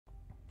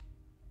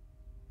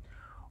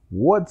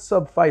What's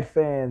up, fight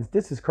fans?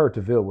 This is Kurt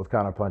DeVille with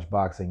Counterpunch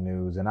Boxing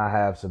News, and I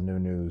have some new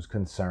news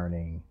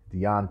concerning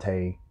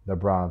Deontay the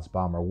Bronze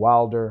Bomber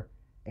Wilder,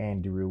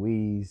 Adny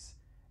Ruiz,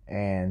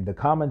 and the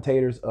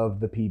commentators of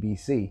the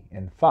PBC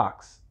and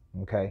Fox.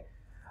 Okay,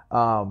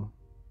 on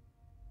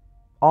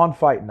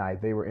fight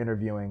night they were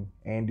interviewing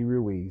Adny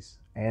Ruiz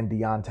and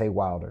Deontay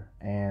Wilder,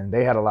 and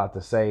they had a lot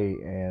to say.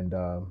 And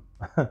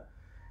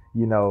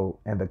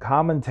and the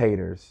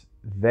commentators,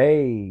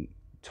 they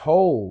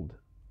told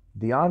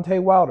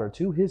Deontay Wilder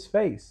to his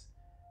face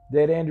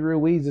that Adny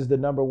Ruiz is the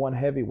 #1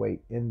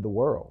 heavyweight in the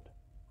world.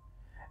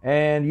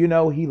 And,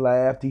 he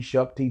laughed, he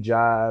shucked, he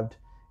jived,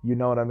 you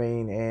know what I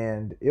mean?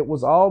 And it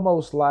was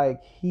almost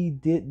like he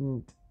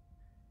didn't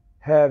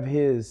have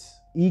his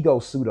ego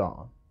suit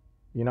on.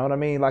 You know what I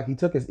mean? Like he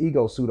took his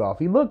ego suit off.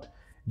 He looked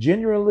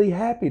genuinely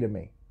happy to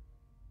me.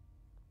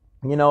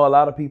 A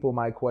lot of people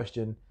might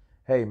question,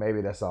 hey,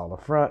 maybe that's all a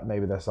front,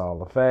 maybe that's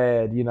all a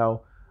fad,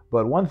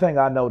 But one thing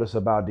I notice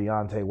about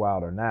Deontay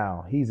Wilder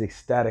now, he's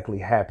ecstatically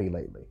happy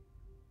lately.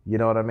 You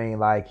know what I mean?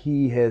 Like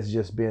he has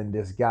just been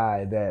this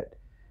guy that,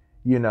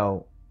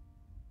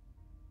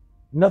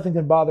 nothing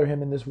can bother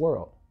him in this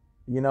world,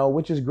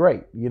 which is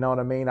great. You know what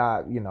I mean?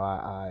 I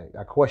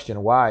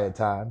question why at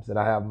times, and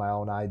I have my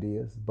own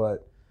ideas,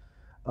 but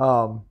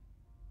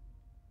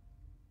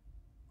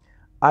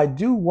I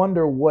do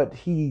wonder what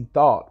he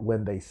thought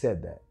when they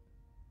said that.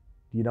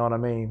 You know what I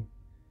mean?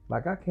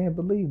 Like, I can't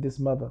believe this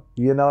mother.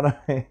 You know what I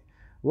mean?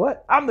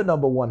 What? I'm the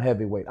 #1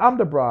 heavyweight. I'm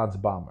the bronze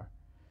bomber.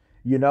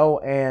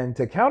 And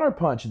to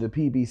counterpunch the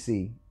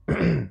PBC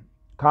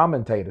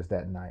commentators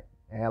that night,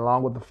 and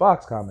along with the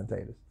Fox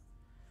commentators,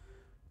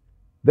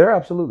 they're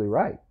absolutely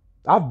right.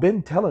 I've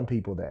been telling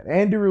people that.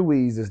 Adny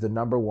Ruiz is the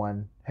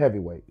 #1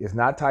 heavyweight. It's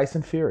not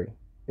Tyson Fury.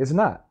 It's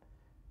not.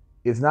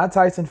 It's not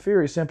Tyson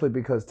Fury simply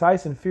because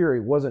Tyson Fury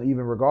wasn't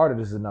even regarded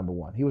as the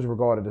 #1. He was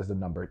regarded as the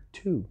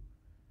 #2.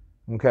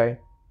 Okay?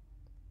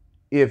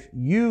 If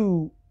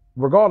you,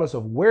 regardless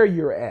of where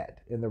you're at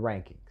in the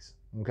rankings,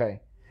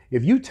 okay,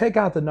 if you take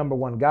out the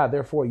 #1 guy,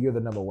 therefore you're the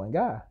 #1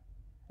 guy.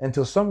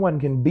 Until someone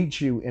can beat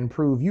you and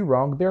prove you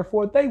wrong,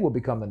 therefore they will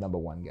become the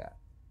 #1 guy.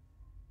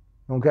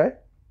 Okay?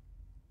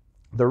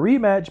 The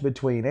rematch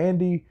between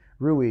Adny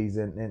Ruiz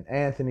and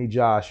Anthony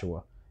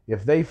Joshua,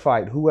 if they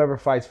fight, whoever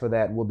fights for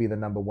that will be the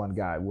 #1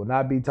 guy. It will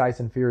not be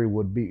Tyson Fury,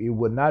 it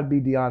would not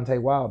be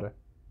Deontay Wilder.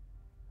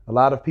 A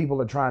lot of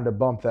people are trying to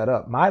bump that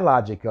up. My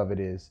logic of it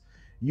is,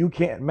 you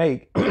can't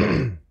make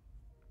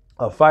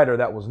a fighter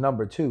that was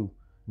 #2,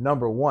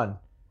 #1,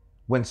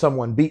 when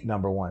someone beat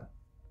 #1.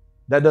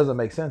 That doesn't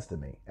make sense to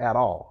me at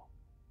all.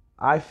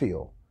 I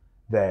feel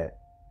that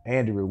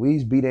Adny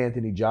Ruiz beat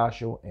Anthony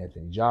Joshua.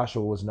 Anthony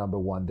Joshua was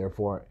 #1.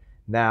 Therefore,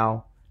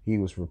 now he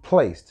was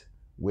replaced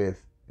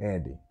with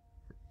Adny.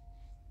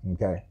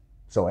 Okay?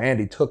 So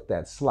Adny took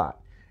that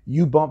slot.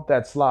 You bump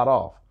that slot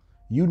off.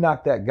 You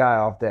knock that guy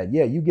off that.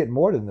 Yeah, you get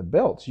more than the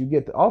belts. You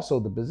get also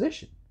the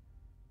position.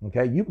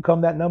 Okay, you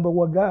become that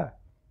 #1 guy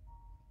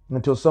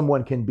until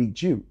someone can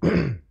beat you.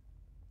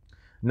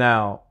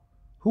 Now,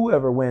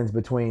 whoever wins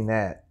between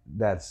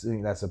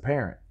that's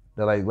apparent.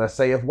 Like, let's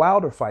say if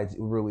Wilder fights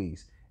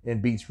Ruiz and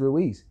beats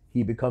Ruiz,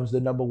 he becomes the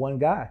 #1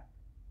 guy,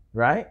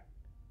 right?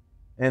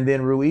 And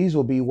then Ruiz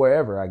will be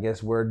wherever, I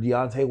guess, where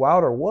Deontay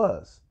Wilder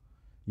was.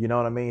 You know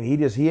what I mean?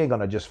 He ain't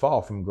gonna just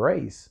fall from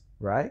grace,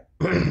 right?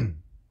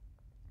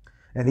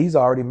 And he's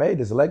already made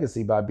his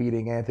legacy by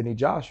beating Anthony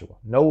Joshua.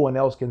 No one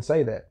else can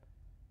say that.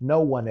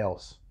 No one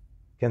else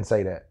can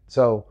say that.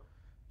 So,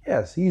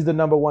 yes, he's the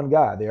 #1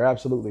 guy. They're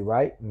absolutely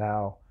right.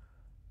 Now,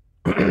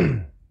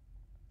 I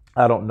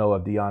don't know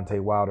if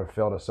Deontay Wilder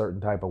felt a certain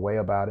type of way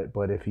about it,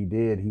 but if he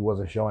did, he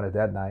wasn't showing it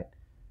that night.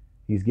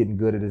 He's getting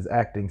good at his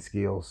acting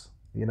skills.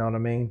 You know what I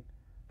mean?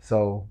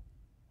 So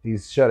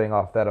he's shutting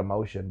off that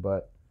emotion.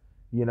 But,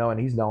 and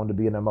he's known to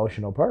be an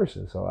emotional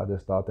person. So I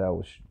just thought that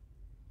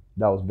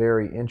was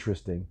very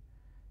interesting.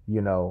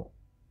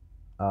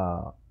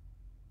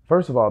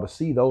 First of all, to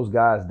see those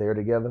guys there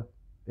together,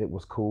 it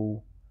was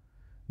cool,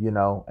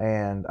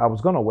 and I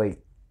was going to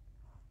wait.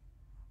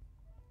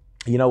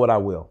 You know what? I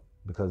will,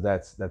 because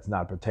that's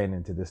not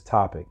pertaining to this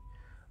topic.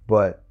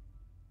 But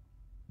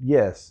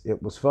yes,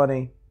 it was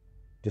funny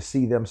to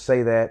see them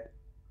say that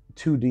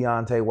to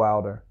Deontay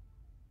Wilder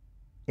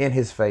in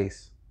his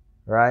face,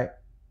 right?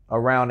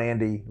 Around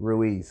Adny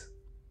Ruiz,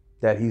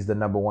 that he's the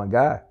 #1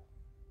 guy.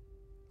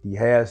 He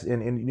has,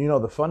 and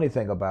the funny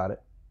thing about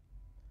it,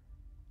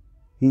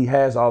 he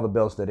has all the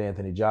belts that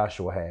Anthony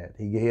Joshua had.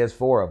 He has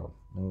 4 of them,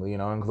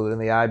 including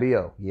the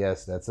IBO.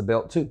 Yes, that's a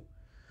belt too.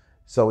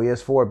 So he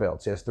has 4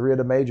 belts. He has 3 of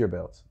the major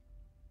belts.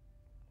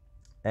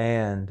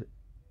 And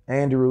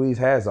Adny Ruiz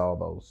has all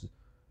those.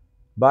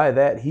 By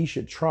that, he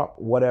should trump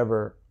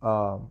whatever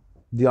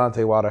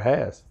Deontay Wilder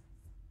has.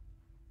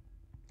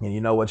 And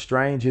you know what's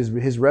strange?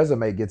 His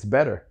resume gets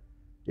better.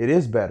 It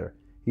is better.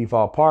 He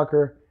fought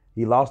Parker,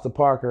 he lost to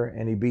Parker,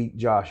 and he beat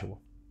Joshua.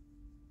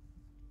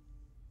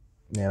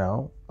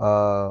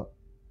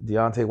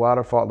 Deontay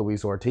Wilder fought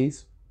Luis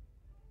Ortiz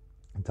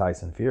and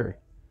Tyson Fury.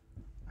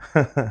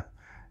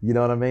 You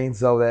know what I mean?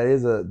 So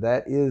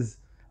that is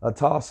a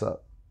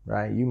toss-up,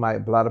 right?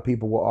 A lot of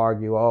people will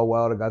argue, oh,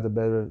 Wilder got the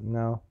better.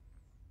 No.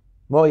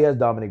 Well, he has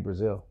Dominic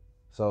Brazil.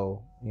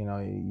 So,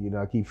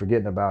 I keep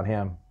forgetting about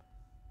him.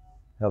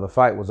 Hell, the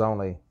fight was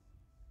only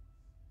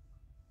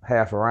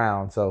half a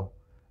round, so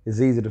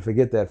it's easy to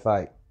forget that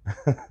fight.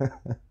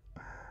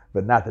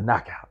 But not the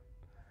knockout.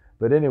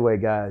 But anyway,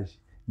 guys,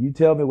 you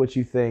tell me what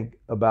you think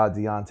about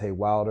Deontay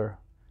Wilder.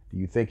 Do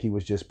you think he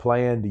was just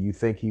playing? Do you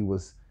think he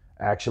was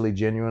actually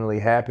genuinely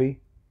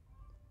happy?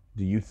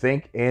 Do you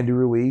think Adny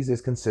Ruiz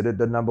is considered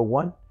the number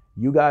one?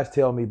 You guys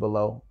tell me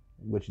below,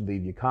 which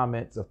leave your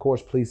comments. Of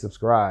course, please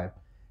subscribe.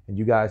 And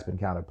you guys been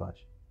Counterpunch.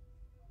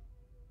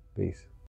 Peace.